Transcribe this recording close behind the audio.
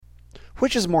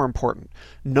Which is more important,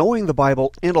 knowing the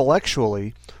Bible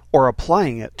intellectually or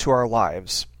applying it to our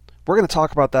lives? We're going to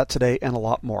talk about that today and a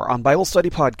lot more on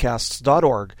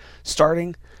BibleStudyPodcasts.org,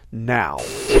 starting now.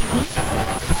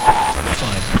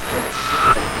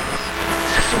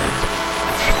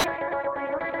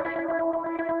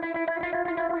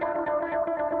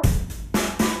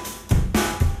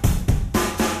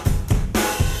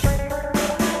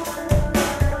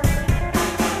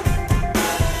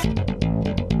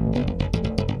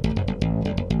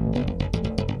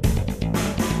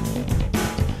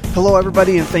 Hello,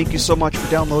 everybody, and thank you so much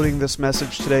for downloading this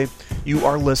message today. You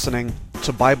are listening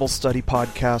to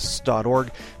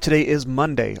BibleStudyPodcasts.org. Today is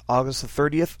Monday, August the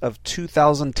 30th of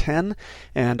 2010,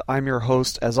 and I'm your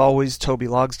host, as always, Toby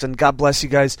Logsdon. God bless you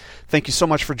guys. Thank you so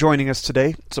much for joining us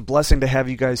today. It's a blessing to have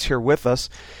you guys here with us,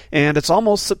 and it's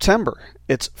almost September.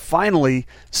 It's finally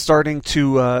starting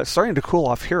to cool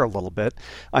off here a little bit.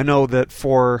 I know that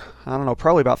for,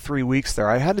 probably about 3 weeks there,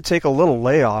 I had to take a little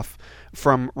layoff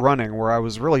from running, where I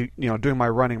was really, doing my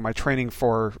running, my training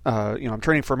for, I'm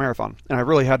training for a marathon, and I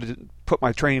really had to put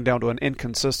my training down to an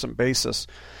inconsistent basis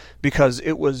because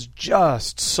it was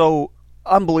just so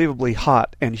unbelievably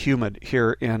hot and humid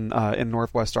here in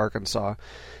Northwest Arkansas.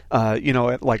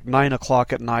 At like 9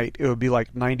 o'clock at night, it would be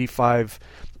like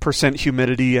 95%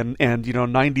 humidity and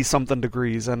 90 something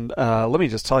degrees, and let me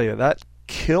just tell you, that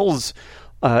kills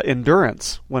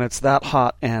endurance when it's that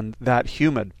hot and that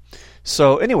humid.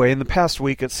 So anyway, in the past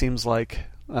week, it seems like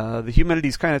the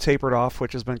humidity's kind of tapered off,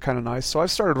 which has been kind of nice. So I've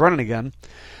started running again.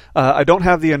 I don't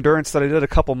have the endurance that I did a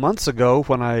couple months ago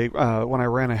when I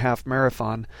ran a half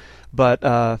marathon, but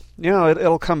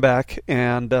it'll come back,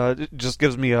 and it just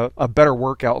gives me a better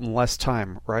workout in less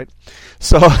time, right?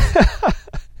 So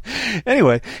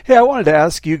anyway, hey, I wanted to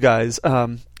ask you guys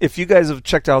if you guys have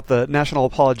checked out the National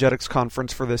Apologetics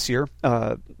Conference for this year.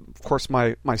 Of course,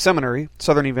 my seminary,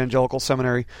 Southern Evangelical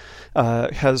Seminary,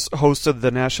 has hosted the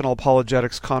National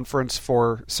Apologetics Conference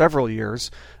for several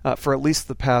years, for at least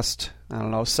the past,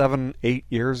 7-8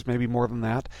 years, maybe more than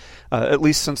that, at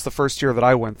least since the first year that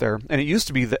I went there. And it used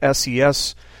to be the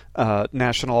SES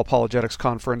National Apologetics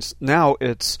Conference. Now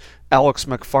it's Alex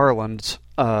McFarland's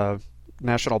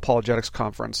National Apologetics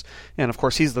Conference. And of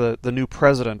course, he's the new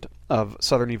president of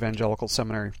Southern Evangelical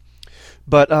Seminary.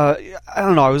 But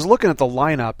I was looking at the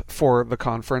lineup for the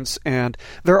conference, and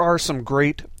there are some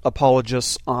great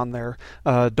apologists on there.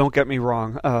 Don't get me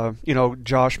wrong.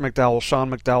 Josh McDowell,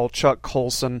 Sean McDowell, Chuck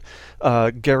Colson,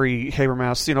 Gary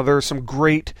Habermas. There are some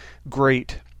great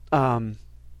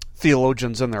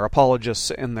theologians in there,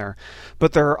 apologists in there.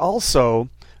 But there are also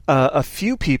a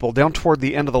few people down toward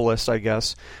the end of the list, I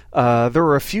guess. There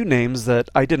were a few names that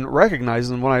I didn't recognize,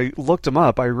 and when I looked them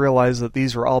up, I realized that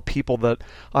these were all people that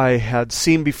I had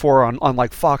seen before on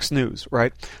like Fox News,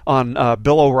 right? On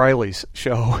Bill O'Reilly's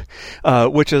show,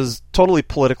 which is totally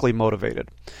politically motivated.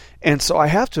 And so I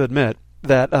have to admit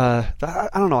that, I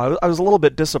was a little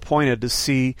bit disappointed to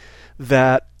see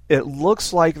that it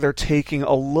looks like they're taking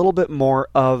a little bit more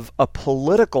of a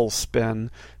political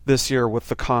spin this year with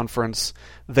the conference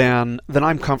than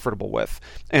I'm comfortable with.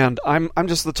 And I'm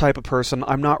just the type of person,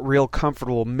 I'm not real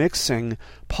comfortable mixing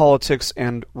politics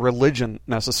and religion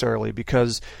necessarily,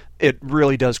 because it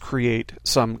really does create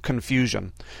some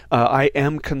confusion. I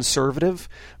am conservative,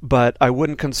 but I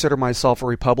wouldn't consider myself a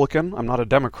Republican. I'm not a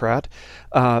Democrat.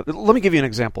 Let me give you an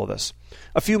example of this.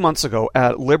 A few months ago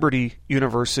at Liberty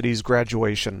University's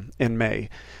graduation in May,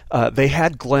 they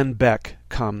had Glenn Beck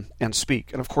come and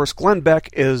speak. And of course, Glenn Beck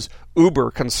is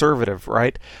uber conservative,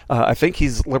 right? I think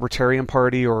he's Libertarian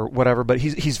Party or whatever, but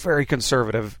he's very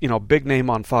conservative, big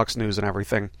name on Fox News and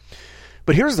everything.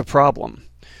 But here's the problem.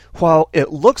 While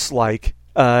it looks like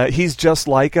he's just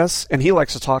like us, and he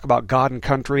likes to talk about God and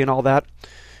country and all that,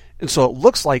 and so it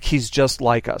looks like he's just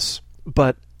like us,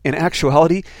 but in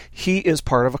actuality, he is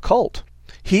part of a cult.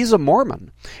 He's a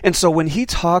Mormon. And so when he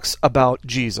talks about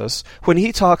Jesus, when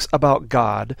he talks about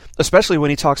God, especially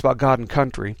when he talks about God and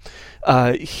country,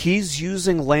 he's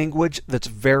using language that's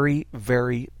very,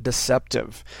 very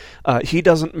deceptive. He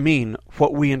doesn't mean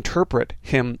what we interpret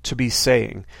him to be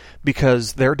saying,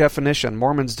 because their definition,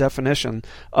 Mormon's definition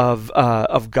of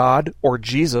God or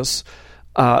Jesus,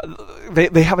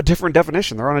 they have a different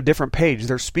definition. They're on a different page.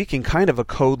 They're speaking kind of a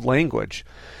code language.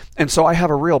 And so I have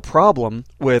a real problem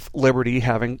with Liberty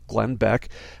having Glenn Beck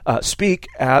speak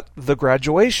at the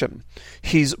graduation.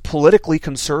 He's politically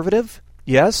conservative,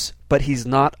 yes, but he's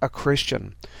not a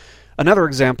Christian. Another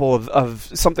example of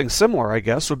something similar, I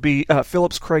guess, would be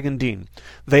Phillips Craig and Dean.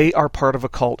 They are part of a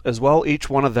cult as well. Each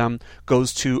one of them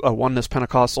goes to a Oneness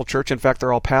Pentecostal church. In fact,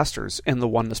 they're all pastors in the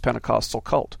Oneness Pentecostal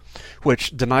cult,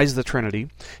 which denies the Trinity,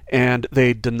 and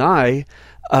they deny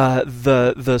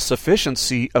the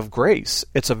sufficiency of grace.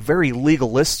 It's a very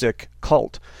legalistic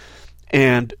cult.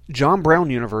 And John Brown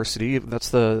University, that's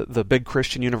the big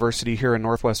Christian university here in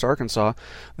Northwest Arkansas,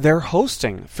 they're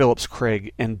hosting Phillips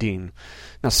Craig and Dean.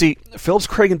 Now see, Phillips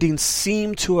Craig and Dean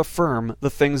seem to affirm the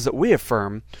things that we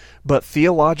affirm, but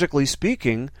theologically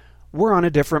speaking, we're on a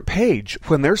different page.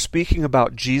 When they're speaking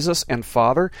about Jesus and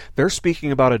Father, they're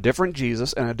speaking about a different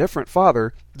Jesus and a different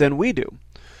Father than we do.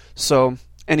 So,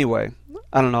 anyway,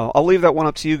 I don't know. I'll leave that one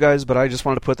up to you guys, but I just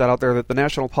wanted to put that out there that the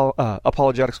National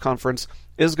Apologetics Conference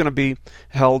is going to be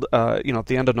held, at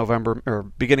the end of November or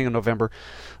beginning of November.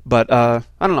 But I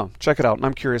don't know. Check it out, and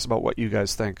I'm curious about what you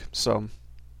guys think. So,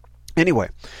 anyway,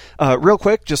 real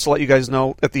quick, just to let you guys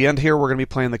know, at the end here, we're going to be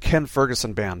playing the Ken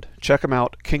Ferguson Band. Check them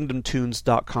out,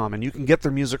 kingdomtunes.com, and you can get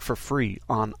their music for free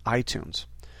on iTunes.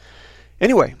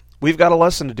 Anyway, we've got a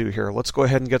lesson to do here. Let's go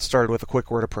ahead and get started with a quick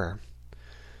word of prayer.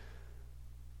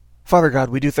 Father God,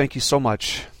 we do thank you so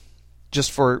much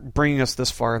just for bringing us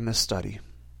this far in this study.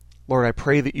 Lord, I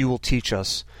pray that you will teach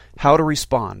us how to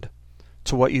respond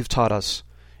to what you've taught us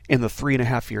in the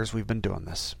 3.5 years we've been doing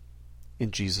this.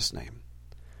 In Jesus' name,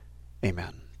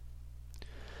 amen.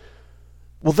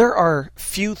 Well, there are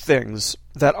few things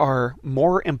that are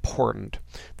more important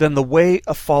than the way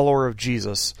a follower of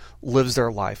Jesus lives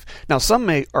their life. Now, some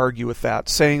may argue with that,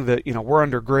 saying that, we're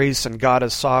under grace and God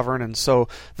is sovereign, and so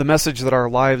the message that our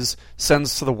lives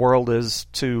sends to the world is,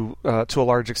 to a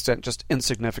large extent, just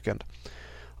insignificant.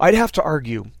 I'd have to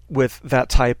argue with that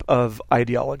type of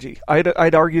ideology.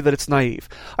 I'd argue that it's naive.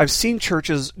 I've seen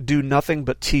churches do nothing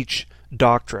but teach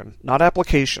doctrine, not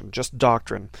application, just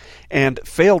doctrine, and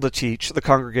fail to teach the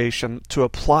congregation to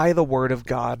apply the Word of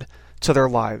God to their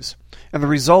lives. And the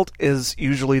result is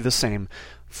usually the same: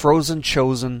 frozen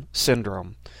chosen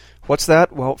syndrome. What's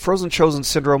that? Well, frozen chosen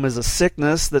syndrome is a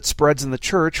sickness that spreads in the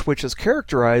church, which is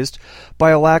characterized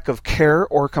by a lack of care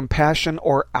or compassion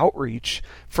or outreach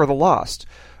for the lost.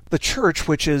 The church,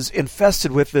 which is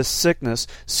infested with this sickness,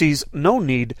 sees no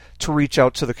need to reach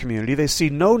out to the community. They see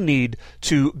no need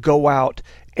to go out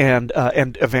and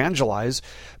evangelize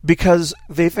because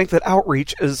they think that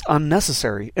outreach is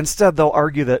unnecessary. Instead, they'll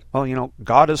argue that,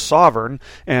 God is sovereign,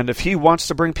 and if he wants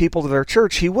to bring people to their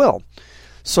church, he will.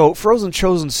 So frozen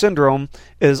chosen syndrome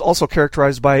is also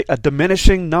characterized by a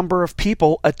diminishing number of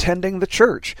people attending the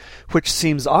church, which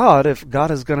seems odd if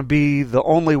God is going to be the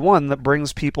only one that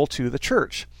brings people to the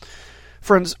church.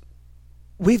 Friends,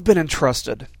 we've been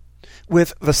entrusted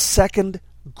with the second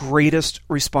greatest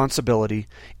responsibility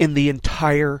in the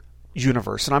entire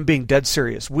universe. And I'm being dead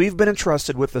serious. We've been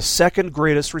entrusted with the second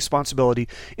greatest responsibility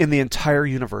in the entire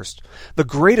universe. The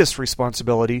greatest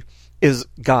responsibility is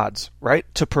God's, right?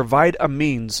 To provide a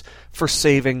means for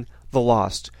saving the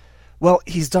lost. Well,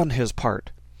 he's done his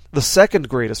part. The second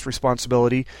greatest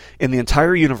responsibility in the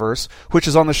entire universe, which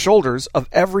is on the shoulders of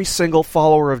every single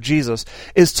follower of Jesus,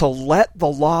 is to let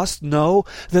the lost know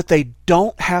that they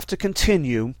don't have to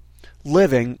continue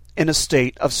living in a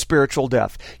state of spiritual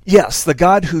death. Yes, the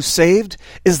God who saved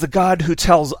is the God who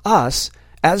tells us,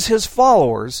 as his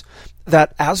followers,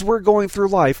 that as we're going through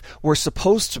life, we're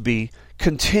supposed to be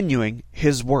continuing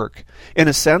his work. In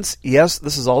a sense, yes,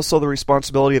 this is also the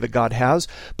responsibility that God has,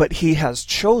 but he has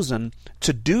chosen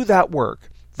to do that work,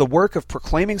 the work of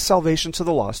proclaiming salvation to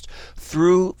the lost,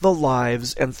 through the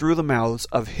lives and through the mouths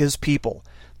of his people.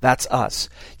 That's us.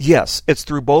 Yes, it's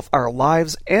through both our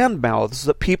lives and mouths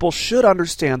that people should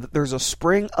understand that there's a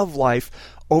spring of life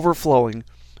overflowing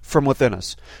from within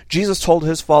us. Jesus told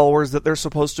his followers that they're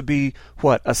supposed to be,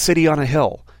 a city on a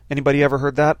hill. Anybody ever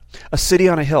heard that? A city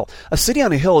on a hill. A city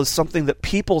on a hill is something that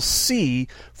people see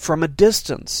from a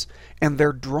distance, and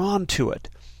they're drawn to it.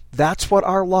 That's what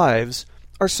our lives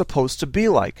are supposed to be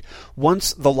like.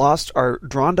 Once the lost are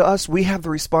drawn to us, we have the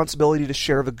responsibility to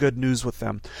share the good news with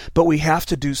them. But we have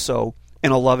to do so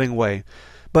in a loving way.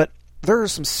 But there are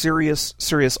some serious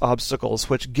obstacles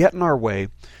which get in our way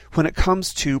when it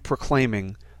comes to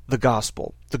proclaiming the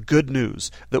gospel, the good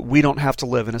news that we don't have to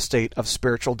live in a state of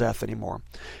spiritual death anymore.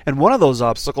 And one of those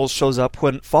obstacles shows up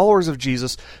when followers of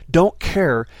Jesus don't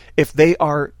care if they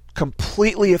are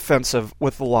completely offensive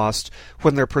with the lost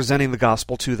when they're presenting the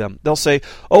gospel to them. They'll say,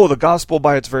 the gospel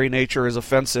by its very nature is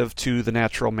offensive to the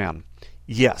natural man.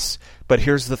 Yes, but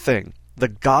here's the thing. The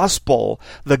gospel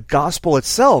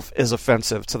itself is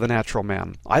offensive to the natural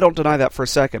man. I don't deny that for a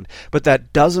second, but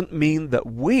that doesn't mean that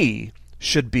we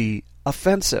should be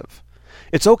offensive.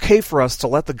 It's okay for us to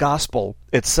let the gospel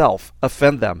itself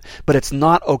offend them, but it's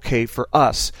not okay for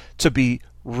us to be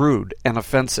rude and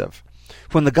offensive.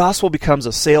 When the gospel becomes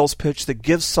a sales pitch that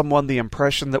gives someone the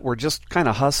impression that we're just kind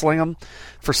of hustling them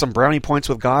for some brownie points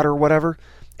with God or whatever,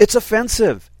 it's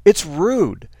offensive. It's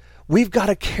rude. We've got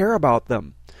to care about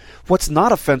them. What's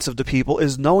not offensive to people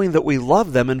is knowing that we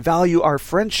love them and value our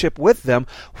friendship with them,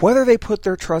 whether they put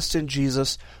their trust in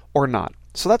Jesus or not.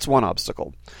 So that's one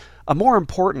obstacle. A more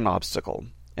important obstacle,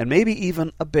 and maybe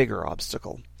even a bigger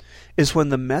obstacle, is when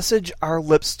the message our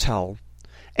lips tell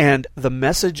and the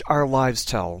message our lives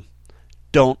tell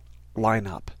don't line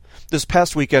up. This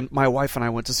past weekend, my wife and I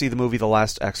went to see the movie The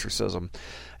Last Exorcism.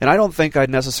 And I don't think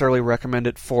I'd necessarily recommend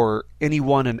it for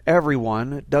anyone and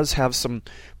everyone. It does have some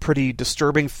pretty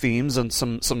disturbing themes and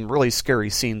some really scary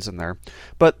scenes in there.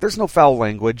 But there's no foul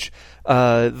language.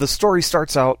 The story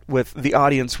starts out with the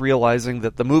audience realizing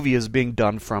that the movie is being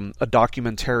done from a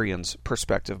documentarian's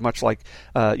perspective, much like,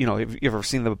 have you ever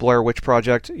seen the Blair Witch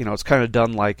Project? It's kind of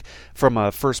done like from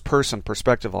a first-person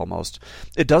perspective almost.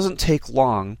 It doesn't take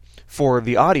long for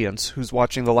the audience who's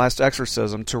watching The Last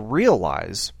Exorcism to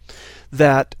realize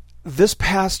that this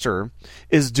pastor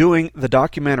is doing the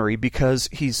documentary because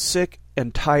he's sick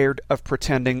and tired of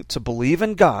pretending to believe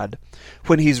in God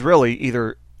when he's really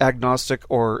either agnostic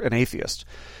or an atheist.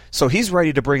 So he's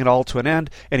ready to bring it all to an end,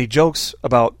 and he jokes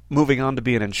about moving on to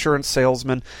be an insurance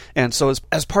salesman. And so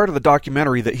as part of the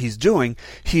documentary that he's doing,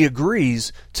 he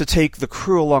agrees to take the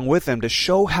crew along with him to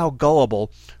show how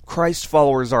gullible Christ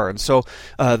followers are. And so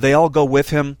they all go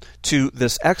with him to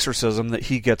this exorcism that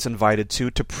he gets invited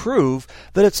to prove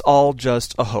that it's all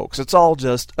just a hoax. It's all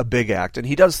just a big act. And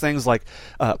he does things like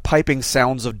piping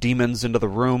sounds of demons into the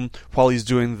room while he's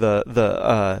doing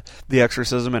the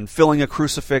exorcism, and filling a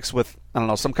crucifix with,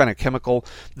 some kind of chemical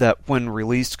that when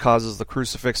released causes the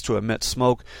crucifix to emit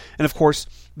smoke. And of course,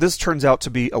 this turns out to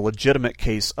be a legitimate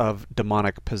case of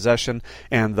demonic possession,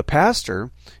 and the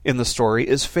pastor in the story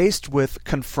is faced with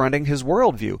confronting his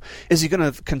worldview. Is he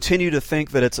going to continue to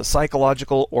think that it's a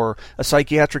psychological or a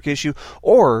psychiatric issue,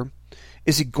 or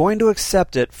is he going to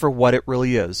accept it for what it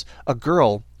really is, a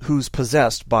girl who's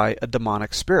possessed by a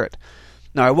demonic spirit?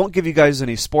 Now, I won't give you guys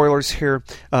any spoilers here.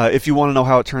 If you want to know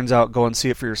how it turns out, go and see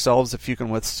it for yourselves if you can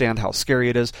withstand how scary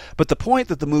it is. But the point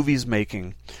that the movie's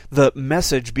making, the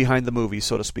message behind the movie,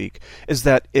 so to speak, is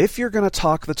that if you're going to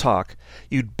talk the talk,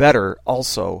 you'd better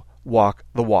also walk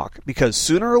the walk. Because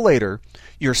sooner or later,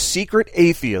 your secret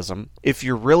atheism, if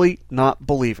you're really not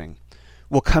believing,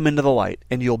 will come into the light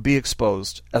and you'll be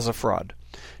exposed as a fraud.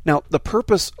 Now, the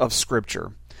purpose of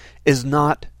Scripture is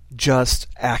not just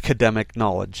academic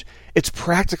knowledge. It's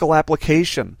practical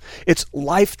application. It's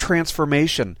life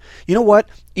transformation. You know what?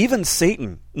 Even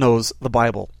Satan knows the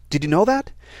Bible. Did you know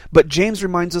that? But James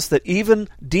reminds us that even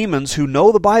demons who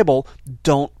know the Bible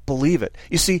don't believe it.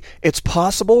 You see, it's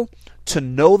possible to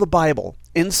know the Bible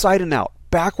inside and out,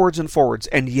 backwards and forwards,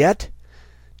 and yet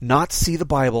not see the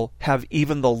Bible have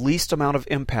even the least amount of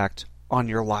impact on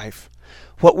your life.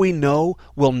 What we know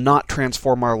will not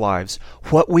transform our lives.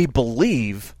 What we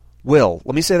believe will.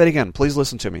 Let me say that again. Please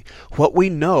listen to me. What we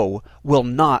know will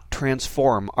not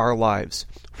transform our lives.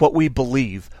 What we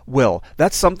believe will.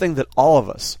 That's something that all of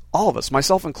us,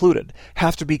 myself included,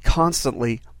 have to be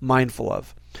constantly mindful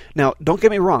of. Now, don't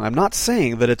get me wrong. I'm not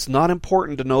saying that it's not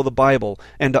important to know the Bible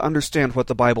and to understand what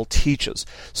the Bible teaches.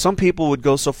 Some people would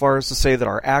go so far as to say that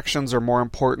our actions are more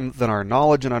important than our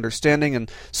knowledge and understanding,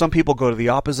 and some people go to the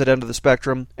opposite end of the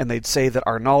spectrum, and they'd say that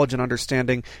our knowledge and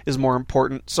understanding is more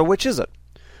important. So which is it?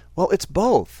 Well, it's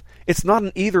both. It's not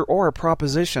an either-or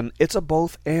proposition. It's a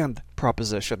both-and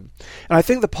proposition. And I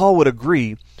think that Paul would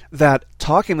agree that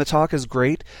talking the talk is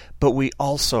great, but we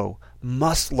also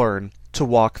must learn to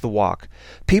walk the walk.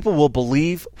 People will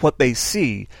believe what they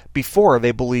see before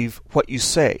they believe what you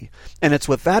say. And it's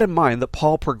with that in mind that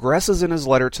Paul progresses in his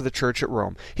letter to the church at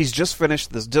Rome. He's just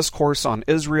finished this discourse on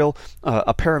Israel,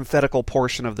 a parenthetical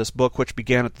portion of this book which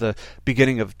began at the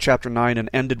beginning of chapter 9 and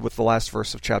ended with the last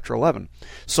verse of chapter 11.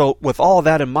 So with all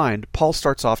that in mind, Paul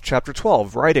starts off chapter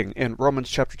 12, writing in Romans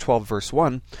chapter 12, verse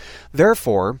 1,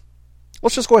 "Therefore,"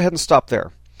 let's just go ahead and stop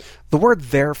there. The word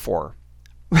therefore,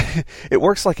 it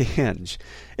works like a hinge.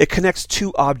 It connects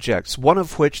two objects, one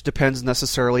of which depends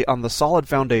necessarily on the solid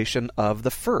foundation of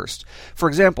the first. For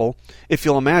example, if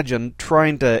you'll imagine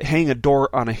trying to hang a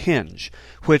door on a hinge,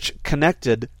 which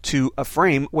connected to a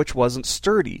frame which wasn't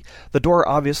sturdy, the door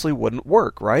obviously wouldn't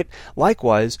work, right?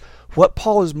 Likewise, what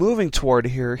Paul is moving toward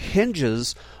here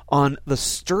hinges on the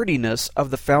sturdiness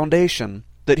of the foundation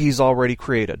that he's already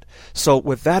created. So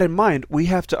with that in mind, we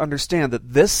have to understand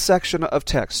that this section of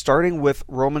text, starting with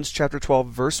Romans chapter 12,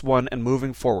 verse 1 and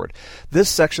moving forward, this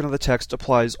section of the text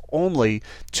applies only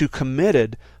to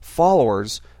committed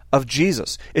followers of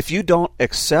Jesus. If you don't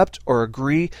accept or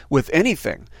agree with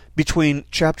anything between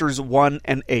chapters 1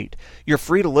 and 8, you're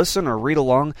free to listen or read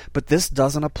along, but this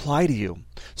doesn't apply to you.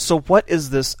 So what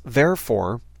is this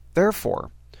therefore?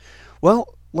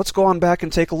 Well, let's go on back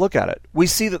and take a look at it. We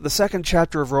see that the second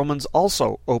chapter of Romans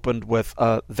also opened with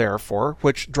a therefore,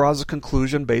 which draws a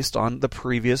conclusion based on the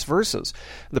previous verses.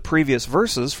 The previous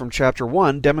verses from chapter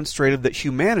 1 demonstrated that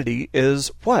humanity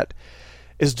is what?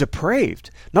 Is depraved.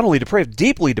 Not only depraved,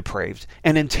 deeply depraved,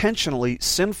 and intentionally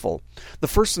sinful. The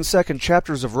first and second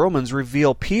chapters of Romans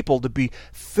reveal people to be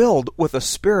filled with a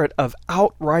spirit of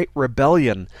outright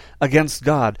rebellion against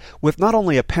God, with not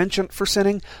only a penchant for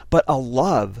sinning, but a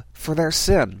love for their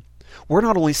sin. We're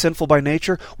not only sinful by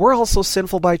nature, we're also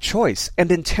sinful by choice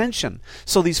and intention.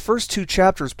 So these first two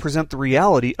chapters present the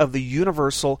reality of the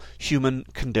universal human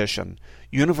condition.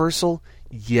 Universal?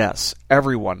 Yes,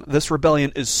 everyone. This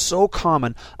rebellion is so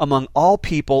common among all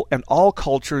people and all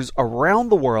cultures around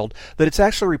the world that it's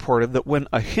actually reported that when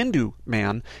a Hindu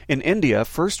man in India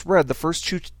first read the first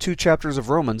two chapters of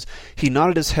Romans, he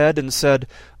nodded his head and said,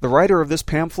 "The writer of this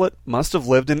pamphlet must have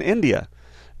lived in India."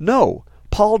 No,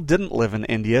 Paul didn't live in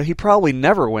India. He probably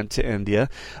never went to India.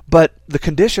 But the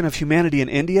condition of humanity in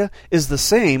India is the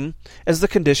same as the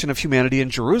condition of humanity in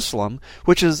Jerusalem,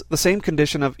 which is the same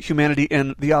condition of humanity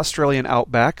in the Australian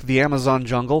outback, the Amazon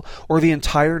jungle, or the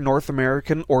entire North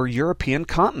American or European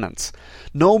continents.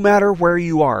 No matter where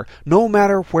you are, no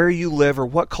matter where you live or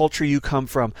what culture you come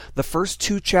from, the first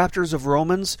two chapters of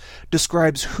Romans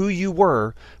describes who you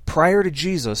were prior to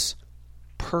Jesus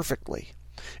perfectly.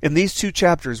 In these two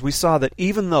chapters, we saw that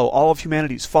even though all of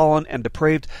humanity is fallen and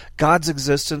depraved, God's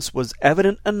existence was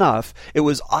evident enough, it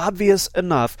was obvious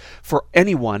enough for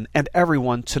anyone and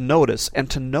everyone to notice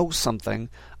and to know something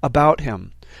about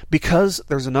him. Because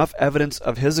there's enough evidence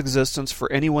of his existence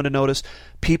for anyone to notice,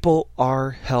 people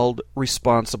are held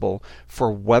responsible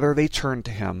for whether they turn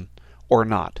to him or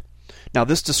not. Now,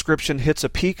 this description hits a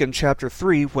peak in chapter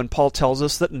 3 when Paul tells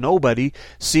us that nobody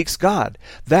seeks God.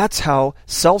 That's how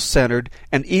self-centered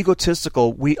and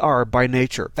egotistical we are by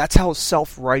nature. That's how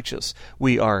self-righteous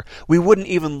we are. We wouldn't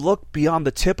even look beyond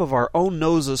the tip of our own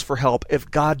noses for help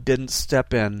if God didn't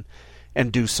step in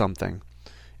and do something.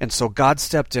 And so God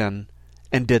stepped in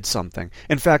and did something.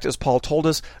 In fact, as Paul told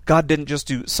us, God didn't just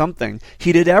do something.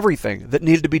 He did everything that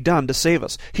needed to be done to save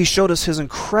us. He showed us his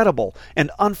incredible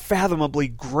and unfathomably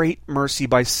great mercy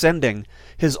by sending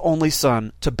his only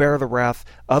Son to bear the wrath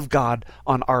of God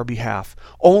on our behalf.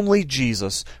 Only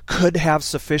Jesus could have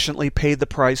sufficiently paid the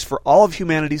price for all of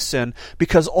humanity's sin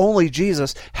because only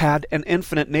Jesus had an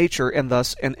infinite nature and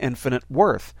thus an infinite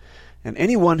worth. And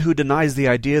anyone who denies the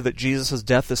idea that Jesus'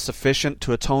 death is sufficient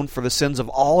to atone for the sins of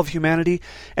all of humanity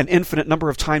an infinite number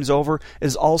of times over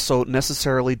is also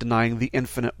necessarily denying the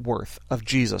infinite worth of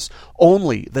Jesus.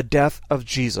 Only the death of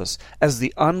Jesus as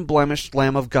the unblemished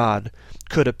Lamb of God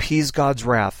could appease God's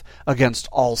wrath against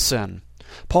all sin.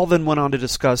 Paul then went on to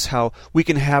discuss how we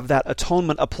can have that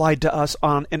atonement applied to us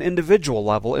on an individual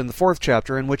level in the 4th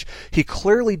chapter, in which he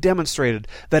clearly demonstrated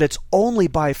that it's only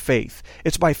by faith,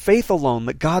 it's by faith alone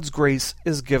that God's grace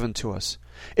is given to us.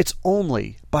 It's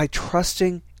only by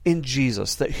trusting in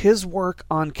Jesus that his work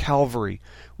on Calvary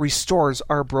restores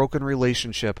our broken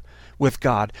relationship with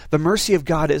God. The mercy of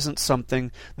God isn't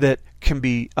something that can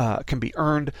be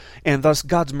earned, and thus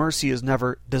God's mercy is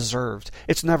never deserved.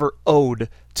 It's never owed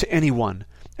to anyone.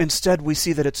 Instead, we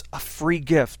see that it's a free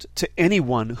gift to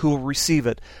anyone who will receive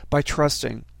it by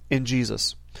trusting in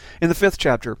Jesus. In the 5th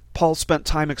chapter, Paul spent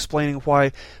time explaining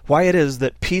why it is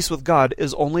that peace with God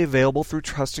is only available through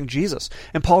trusting Jesus.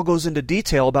 And Paul goes into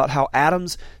detail about how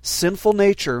Adam's sinful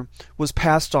nature was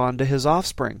passed on to his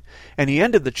offspring. And he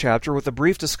ended the chapter with a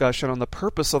brief discussion on the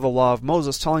purpose of the law of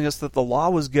Moses, telling us that the law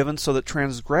was given so that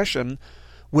transgression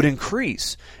would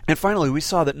increase. And finally, we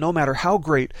saw that no matter how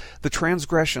great the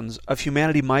transgressions of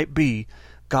humanity might be,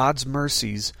 God's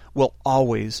mercies will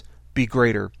always be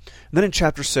greater. And then in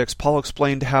chapter 6, Paul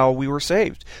explained how we were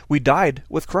saved. We died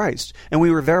with Christ, and we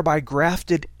were thereby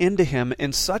grafted into him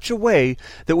in such a way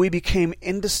that we became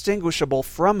indistinguishable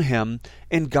from him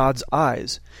in God's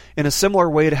eyes. In a similar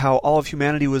way to how all of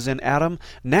humanity was in Adam,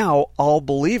 now all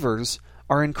believers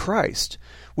are in Christ.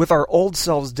 With our old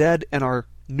selves dead and our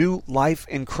new life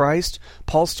in Christ,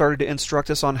 Paul started to instruct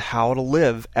us on how to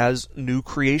live as new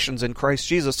creations in Christ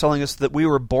Jesus, telling us that we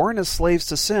were born as slaves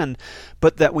to sin,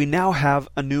 but that we now have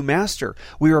a new master.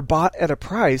 We were bought at a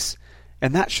price,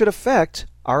 and that should affect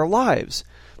our lives.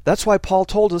 That's why Paul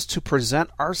told us to present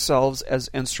ourselves as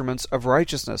instruments of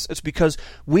righteousness. It's because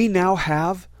we now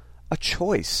have a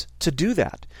choice to do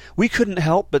that. We couldn't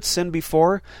help but sin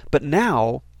before, but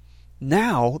now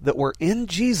that we're in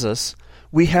Jesus,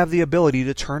 we have the ability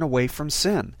to turn away from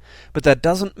sin. But that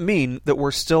doesn't mean that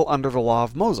we're still under the law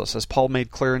of Moses, as Paul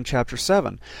made clear in chapter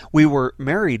 7. We were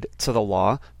married to the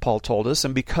law, Paul told us,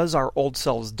 and because our old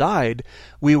selves died,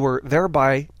 we were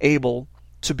thereby able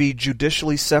to be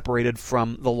judicially separated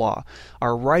from the law.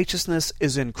 Our righteousness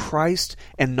is in Christ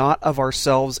and not of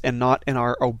ourselves and not in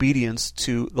our obedience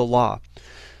to the law.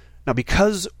 Now,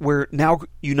 because we're now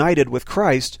united with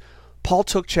Christ, Paul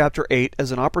took chapter 8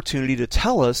 as an opportunity to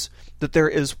tell us that there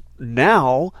is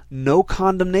now no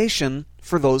condemnation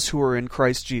for those who are in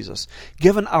Christ Jesus.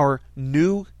 Given our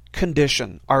new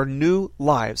condition, our new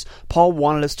lives, Paul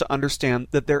wanted us to understand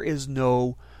that there is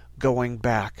no going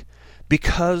back.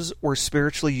 Because we're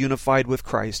spiritually unified with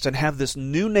Christ and have this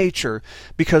new nature,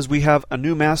 because we have a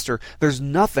new master, there's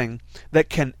nothing that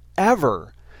can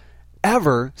ever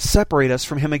separate us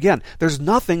from him again. There's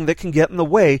nothing that can get in the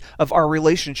way of our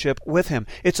relationship with him.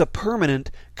 It's a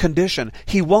permanent condition.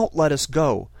 He won't let us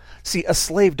go. See, a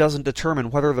slave doesn't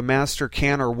determine whether the master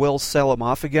can or will sell him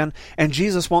off again, and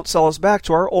Jesus won't sell us back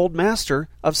to our old master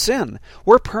of sin.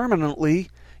 We're permanently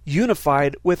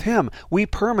unified with him. We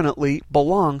permanently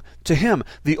belong to him.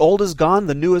 The old is gone,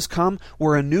 the new has come.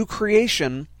 We're a new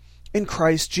creation in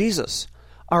Christ Jesus.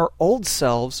 Our old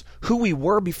selves, who we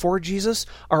were before Jesus,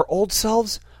 our old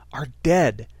selves are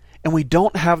dead. And we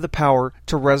don't have the power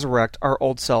to resurrect our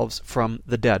old selves from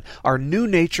the dead. Our new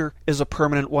nature is a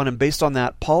permanent one, and based on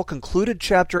that, Paul concluded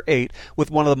chapter 8 with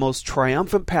one of the most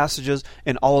triumphant passages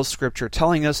in all of Scripture,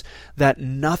 telling us that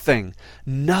nothing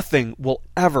will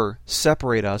ever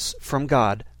separate us from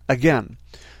God again.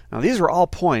 Now, these are all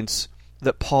points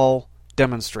that Paul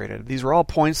demonstrated. These are all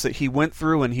points that he went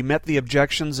through, and he met the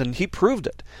objections, and he proved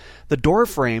it. The door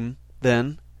frame,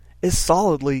 then, is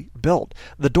solidly built.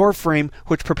 The door frame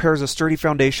which prepares a sturdy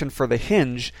foundation for the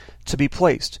hinge to be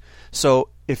placed. So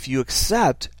if you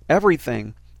accept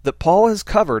everything that Paul has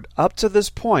covered up to this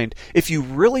point, if you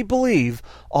really believe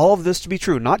all of this to be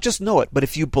true, not just know it, but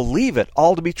if you believe it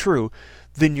all to be true,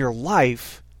 then your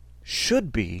life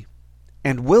should be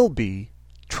and will be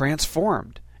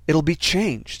transformed. It'll be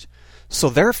changed. So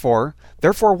therefore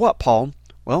what, Paul?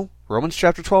 Well, Romans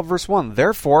chapter 12, verse 1,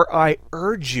 "Therefore I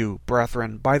urge you,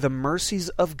 brethren, by the mercies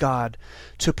of God,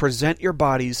 to present your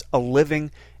bodies a living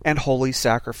and holy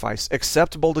sacrifice,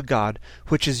 acceptable to God,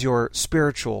 which is your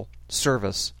spiritual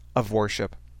service of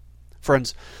worship."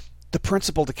 Friends, the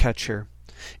principle to catch here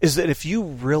is that if you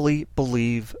really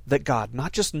believe that God,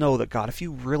 not just know that God, if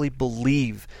you really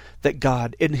believe that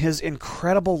God, in his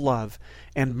incredible love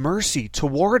and mercy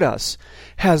toward us,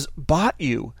 has bought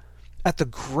you at the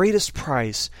greatest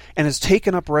price and has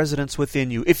taken up residence within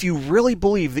you, if you really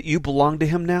believe that you belong to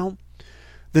him now,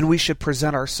 then we should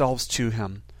present ourselves to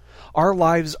him. Our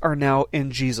lives are now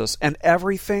in Jesus, and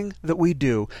everything that we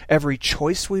do, every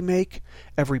choice we make,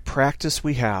 every practice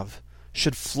we have,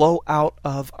 should flow out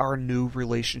of our new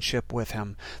relationship with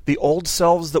him. The old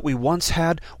selves that we once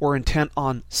had were intent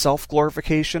on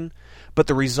self-glorification, but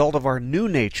the result of our new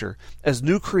nature as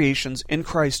new creations in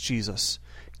Christ Jesus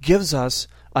gives us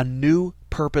a new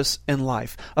purpose in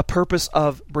life, a purpose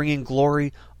of bringing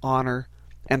glory, honor,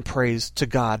 and praise to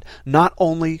God, not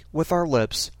only with our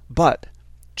lips, but,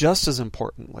 just as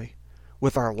importantly,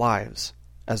 with our lives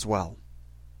as well.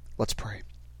 Let's pray.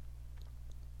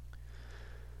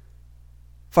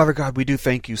 Father God, we do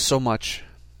thank you so much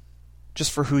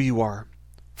just for who you are,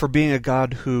 for being a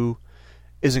God who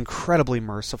is incredibly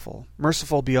merciful,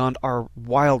 merciful beyond our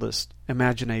wildest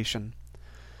imagination,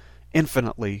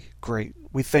 infinitely great.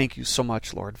 We thank you so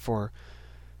much, Lord, for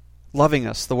loving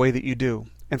us the way that you do,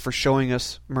 and for showing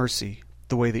us mercy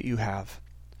the way that you have.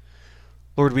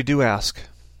 Lord, we do ask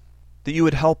that you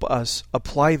would help us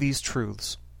apply these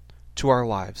truths to our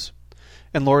lives.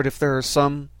 And Lord, if there are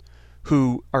some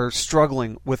who are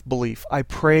struggling with belief, I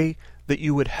pray that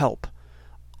you would help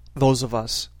those of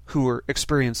us who are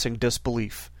experiencing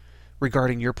disbelief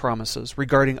regarding your promises,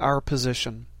 regarding our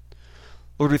position.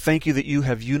 Lord, we thank you that you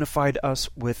have unified us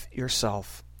with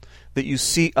yourself, that you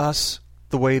see us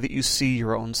the way that you see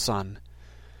your own Son.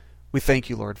 We thank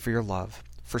you, Lord, for your love,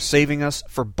 for saving us,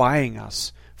 for buying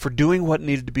us, for doing what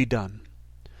needed to be done.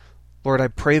 Lord, I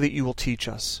pray that you will teach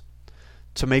us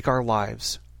to make our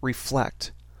lives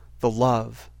reflect the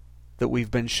love that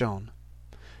we've been shown.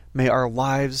 May our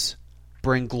lives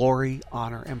bring glory,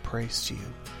 honor, and praise to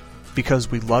you,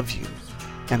 because we love you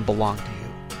and belong to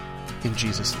you. In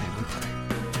Jesus' name we pray.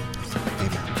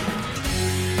 Amen.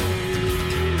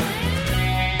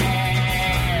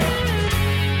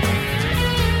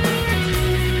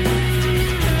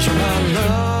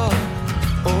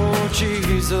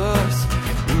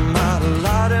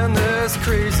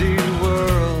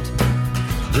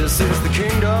 This is the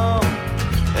kingdom,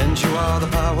 and you are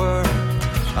the power.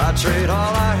 I trade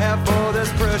all I have for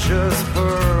this precious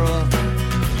pearl.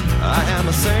 I am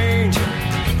a saint,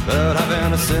 but I've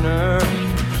been a sinner.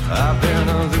 I've been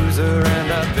a loser and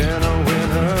I've been a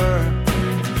winner.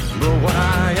 But what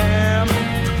I am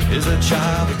is a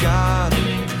child of God.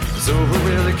 So who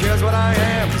really cares what I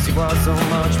am? 'Cause you are so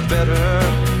much better.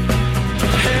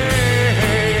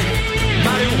 Hey,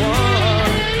 mighty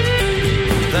one,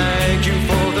 thank you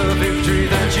for the victory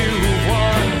that you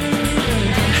won.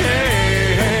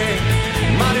 Hey,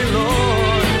 mighty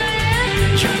Lord,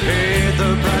 you paid the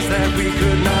price that we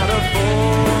could not afford.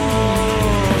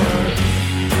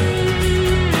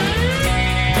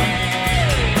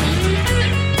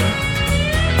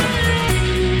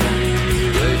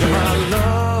 You're my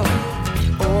love,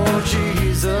 oh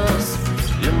Jesus,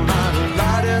 you're my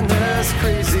light in this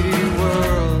crazy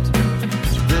world.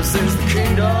 This is the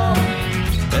kingdom,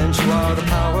 and you are the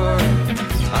power.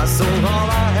 I sold all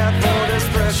I had for this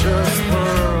precious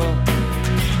pearl.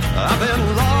 I've been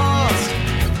lost,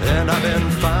 and I've been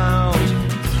found.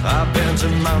 I've been to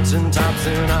mountaintops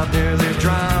and I've nearly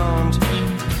drowned.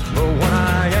 But what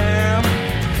I am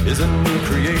is a new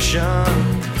creation.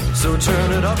 So turn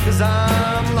it up 'cause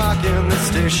I'm locking the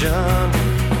station.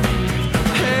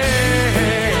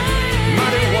 Hey,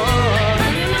 mighty one,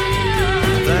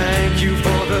 thank you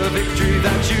for the victory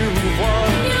that you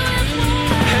won.